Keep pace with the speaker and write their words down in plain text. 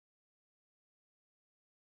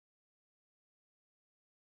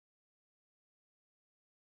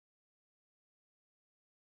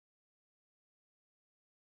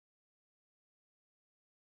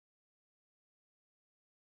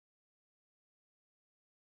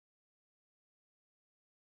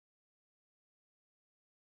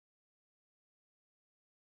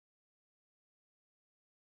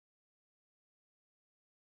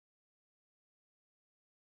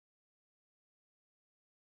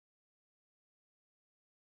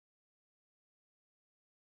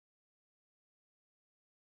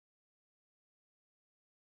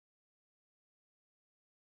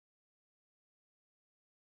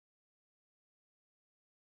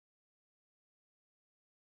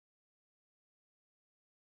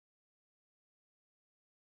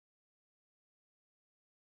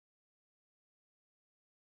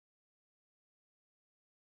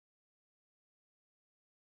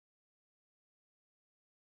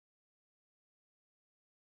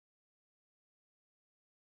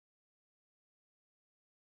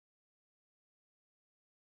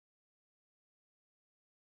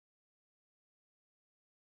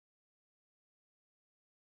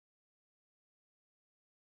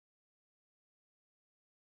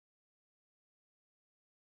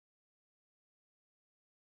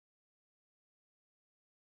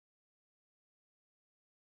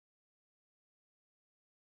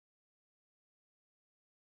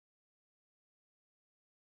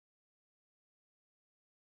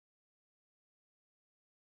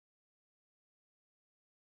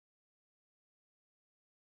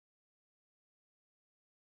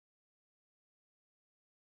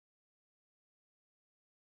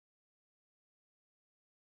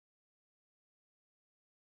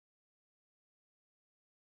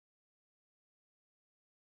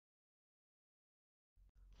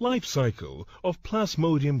Life cycle of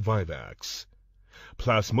Plasmodium vivax.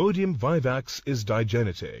 Plasmodium vivax is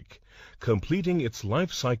digenetic, completing its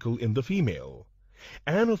life cycle in the female.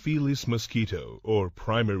 Anopheles mosquito, or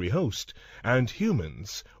primary host, and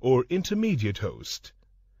humans, or intermediate host.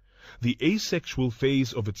 The asexual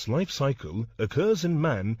phase of its life cycle occurs in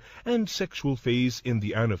man and sexual phase in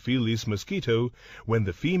the Anopheles mosquito when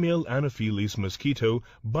the female Anopheles mosquito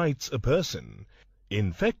bites a person,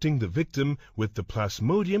 infecting the victim with the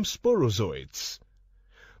Plasmodium sporozoites.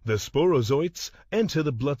 The sporozoites enter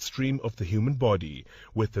the bloodstream of the human body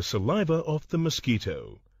with the saliva of the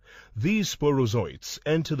mosquito. These sporozoites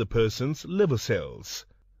enter the person's liver cells.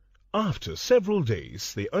 After several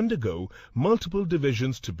days, they undergo multiple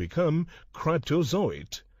divisions to become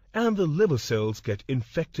cryptozoite, and the liver cells get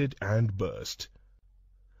infected and burst.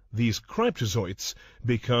 These cryptozoites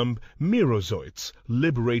become merozoites,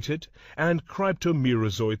 liberated, and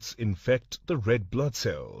cryptomerozoites infect the red blood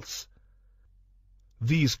cells.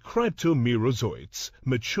 These cryptomerozoites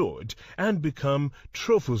matured and become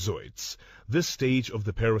trophozoites. This stage of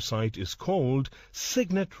the parasite is called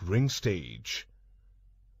signet ring stage.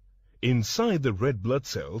 Inside the red blood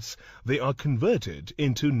cells, they are converted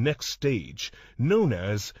into next stage, known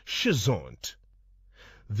as schizont.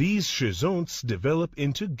 These schizonts develop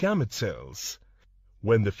into gamete cells.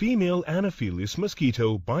 When the female Anopheles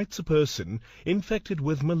mosquito bites a person infected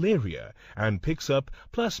with malaria and picks up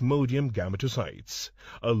Plasmodium gametocytes,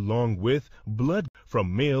 along with blood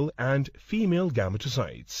from male and female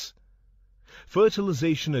gametocytes.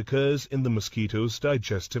 Fertilization occurs in the mosquito's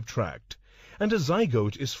digestive tract, and a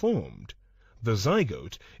zygote is formed. The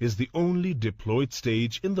zygote is the only diploid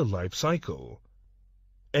stage in the life cycle.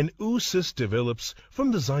 An oocyst develops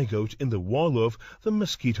from the zygote in the wall of the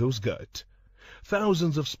mosquito's gut.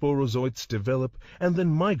 Thousands of sporozoites develop and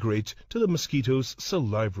then migrate to the mosquito's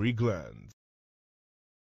salivary glands.